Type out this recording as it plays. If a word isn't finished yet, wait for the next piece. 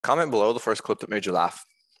Comment below the first clip that made you laugh.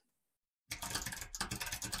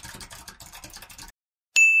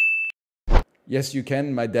 Yes, you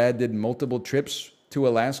can. My dad did multiple trips to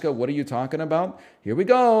Alaska. What are you talking about? Here we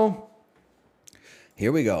go.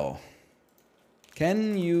 Here we go.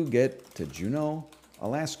 Can you get to Juneau,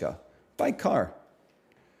 Alaska by car?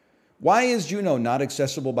 Why is Juneau not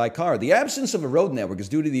accessible by car? The absence of a road network is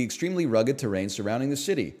due to the extremely rugged terrain surrounding the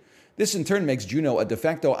city. This in turn makes Juneau a de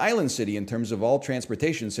facto island city in terms of all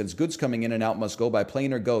transportation, since goods coming in and out must go by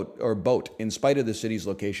plane or boat, in spite of the city's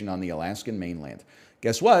location on the Alaskan mainland.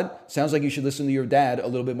 Guess what? Sounds like you should listen to your dad a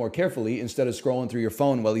little bit more carefully instead of scrolling through your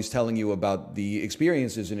phone while he's telling you about the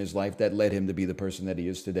experiences in his life that led him to be the person that he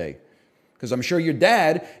is today. Because I'm sure your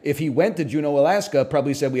dad, if he went to Juneau, Alaska,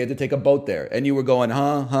 probably said we had to take a boat there. And you were going,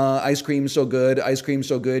 ice cream so good,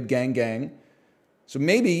 gang, gang. So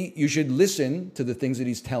maybe you should listen to the things that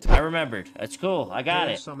he's telling. I remembered. That's cool. I got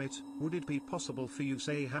it. Summit, would it be possible for you to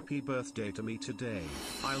say happy birthday to me today?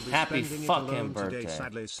 I'll be Happy spending fucking it alone birthday. today,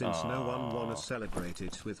 sadly, since no one wanna celebrate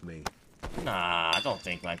it with me. Nah, I don't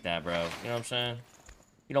think like that, bro. You know what I'm saying?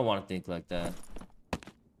 You don't want to think like that.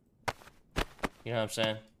 You know what I'm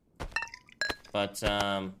saying? But,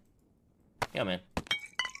 yeah, man.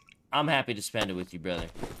 I'm happy to spend it with you, brother.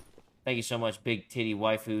 Thank you so much, big titty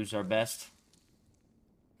waifus are best.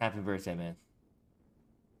 Happy birthday, man.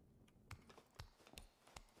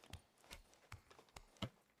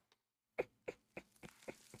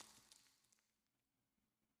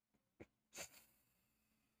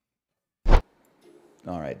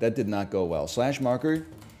 All right, that did not go well. Slash marker.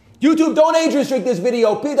 YouTube, don't age restrict this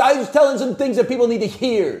video. I was telling some things that people need to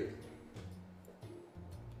hear.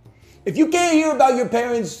 If you can't hear about your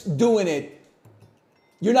parents doing it,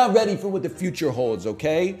 you're not ready for what the future holds,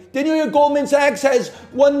 okay? Didn't you hear Goldman Sachs has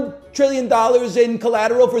 $1 trillion in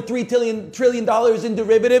collateral for $3 trillion in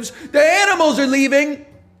derivatives? The animals are leaving.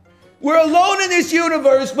 We're alone in this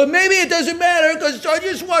universe, but maybe it doesn't matter because I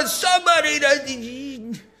just want somebody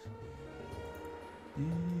to...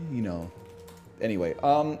 You know. Anyway,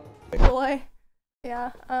 Boy.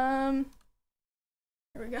 Yeah,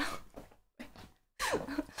 here we go.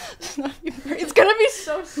 It's gonna be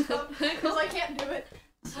so slow because I can't do it.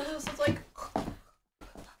 So it's like,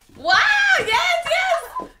 wow! Yes, yes!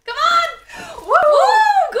 Come on! Woo! Woo!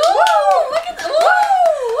 Go! Look at that!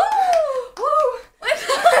 Woo! Woo! Woo!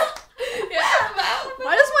 Yeah.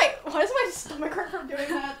 Why does my stomach hurt from doing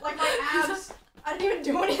that? Like my abs. I didn't even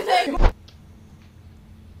do anything.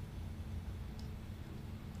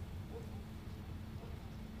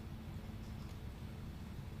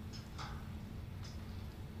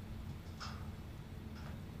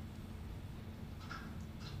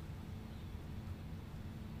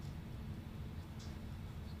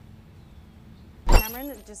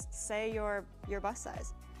 Just say your bus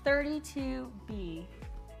size. 32B.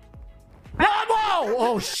 Whoa!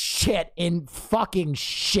 Oh shit! In fucking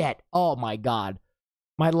shit! Oh my god,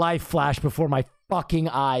 my life flashed before my fucking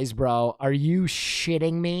eyes, bro. Are you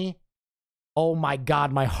shitting me? Oh my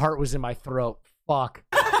god, my heart was in my throat. Fuck.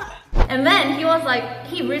 And then he was like,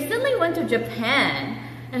 he recently went to Japan,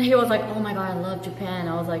 and he was like, oh my god, I love Japan.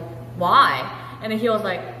 I was like, why? And then he was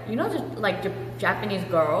like, you know, just like Japanese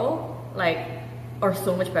girl, like, are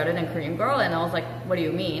so much better than Korean girl. And I was like, what do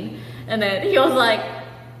you mean? And then he was like,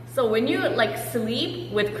 so when you like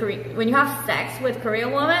sleep with when you have sex with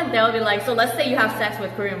Korean woman, they'll be like, so let's say you have sex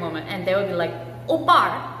with Korean woman, and they will be like,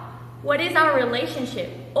 Oppa, what is our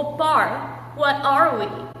relationship? Oppa, what are we?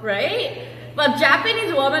 Right? But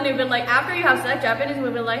Japanese woman will be like, after you have sex, Japanese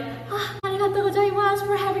will be like, arigatou gozaimasu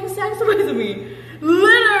for having sex with me.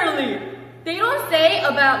 Literally. They don't say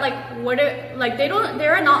about like what are, like they're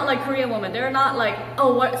not like Korean women. They're not like,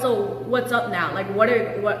 oh, what's up now? Like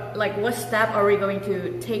what step are we going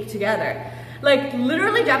to take together? Like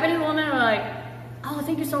literally Japanese women are like, oh,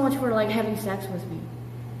 thank you so much for like having sex with me.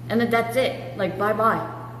 And then that's it. Like bye bye.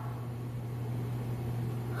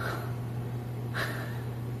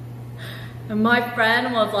 And my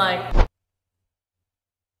friend was like,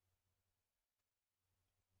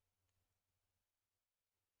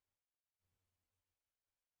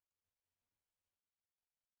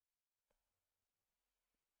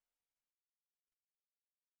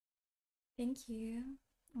 thank you.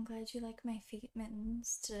 I'm glad you like my feet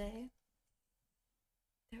mittens today.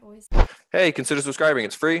 They're always... Hey, consider subscribing.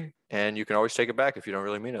 It's free, and you can always take it back if you don't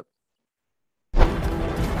really mean it.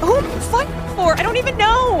 Who am I fighting for? I don't even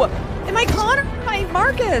know. Am I Connor? Am I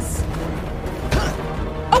Marcus?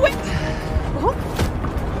 Oh wait.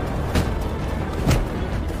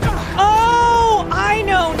 Oh, I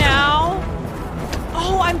know now.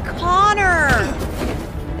 Oh, I'm Connor.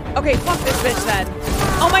 Okay, fuck this bitch then.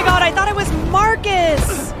 Oh my god, I thought it was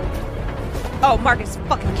Marcus! Oh, Marcus,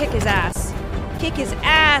 fucking kick his ass. Kick his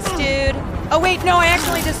ass, dude. Oh wait, no, I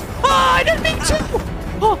actually just... Oh, I didn't mean to!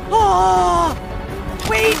 Oh,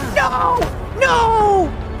 wait, no! No!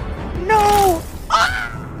 No! Ah!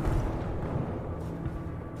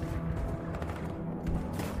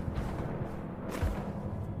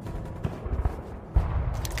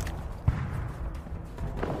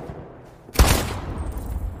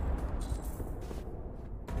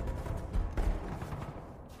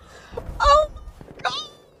 Oh my god!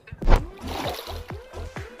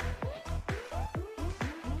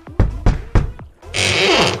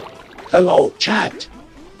 Hello, chat.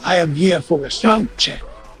 I am here for a sound check.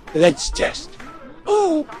 Let's test.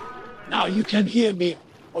 Oh, now you can hear me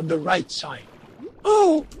on the right side.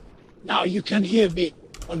 Oh, now you can hear me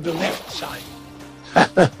on the left side.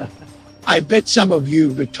 I bet some of you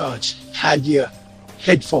retards had your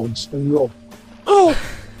headphones wrong. Oh!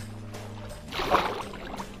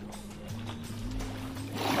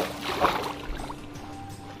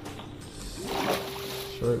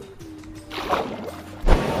 Sure.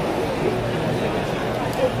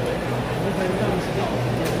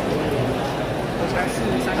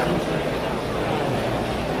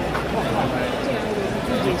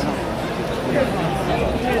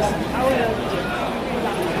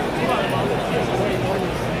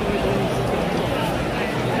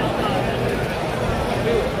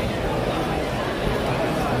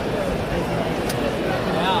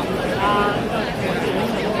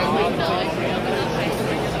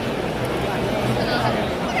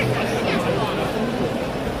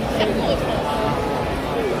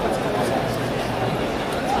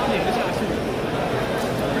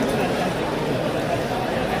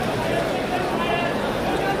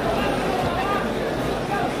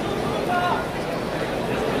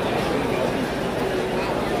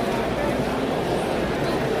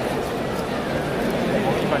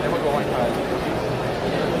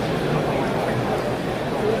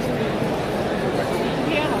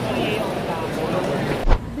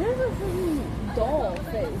 There's a freaking doll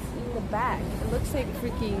face in the back. It looks like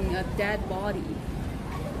freaking a dead body.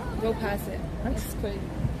 Go past it. That's quick.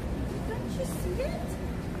 Don't you see it?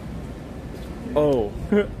 Oh.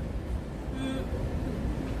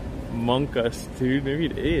 Monk us, dude. Maybe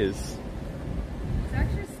it is. It's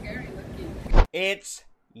actually scary looking. It's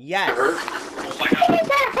yes. Did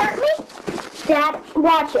that hurt me? Dad,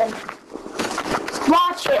 watch it.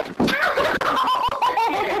 Watch it.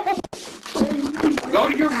 Go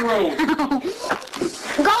to your room.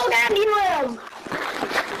 Go down to your room.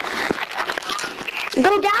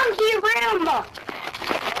 Go down to your room.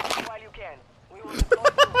 While you can. We will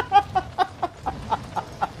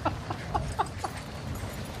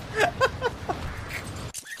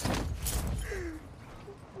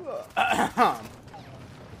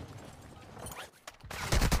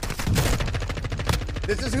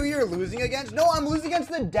This is who you're losing against? No, I'm losing against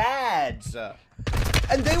the dads.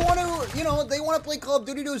 And they want to, you know, they want to play Call of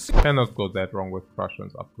Duty to... Cannot go that wrong with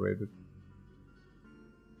Prussians upgraded.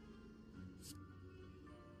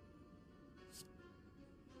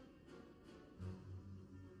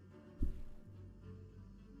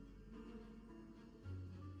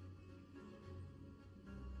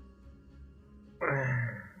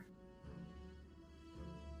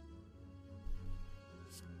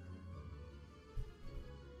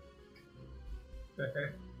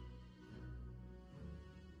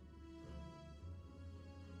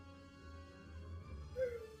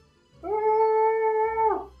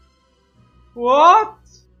 What?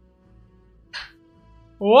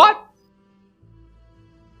 What?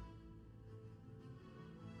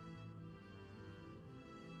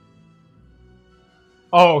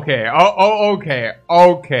 Oh, okay. Okay.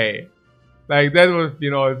 Okay. Like that was,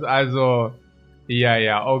 you know, it's also,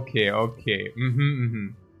 yeah. Okay.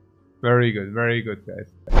 Very good,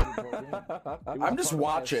 guys. I'm just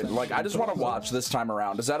watching. Like, I just want to watch this time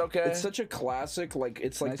around. Is that okay? It's such a classic. Like,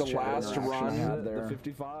 it's like the last run. The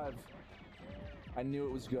 55. I knew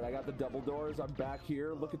it was good. I got the double doors. I'm back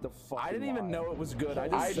here. Look at the fucking I didn't even know it was good.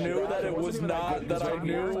 I knew that it was not. That I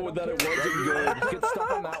knew that it wasn't good. Get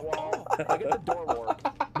stuck on that wall. I get the door warp.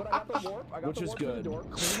 But I got the warp. I got Which the is warp good. To the door.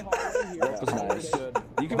 Clean hall in here. Warp is nice. Good.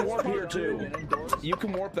 You can warp here too. You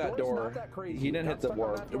can warp that door. He didn't hit the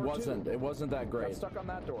warp. It wasn't that great. Got stuck on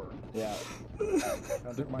that door. Yeah.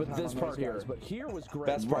 But this part here. But here was great.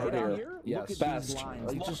 Best part here. Yes. Best.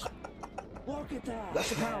 Like just. Look at that. That's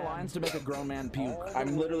the kind of lines to make a grown man puke.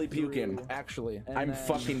 I'm literally puking. Actually. I'm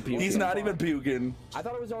fucking puking. He's not even puking. I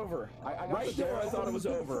thought it was over. I got the door. I thought it was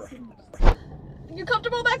over. You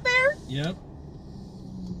comfortable back there? Yep.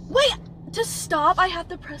 Wait, To stop, I have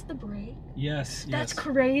to press the brake. Yes. That's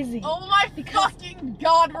crazy. Oh my fucking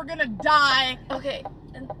god, we're gonna die. Okay,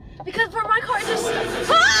 because for my car, it just.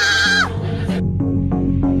 Ah!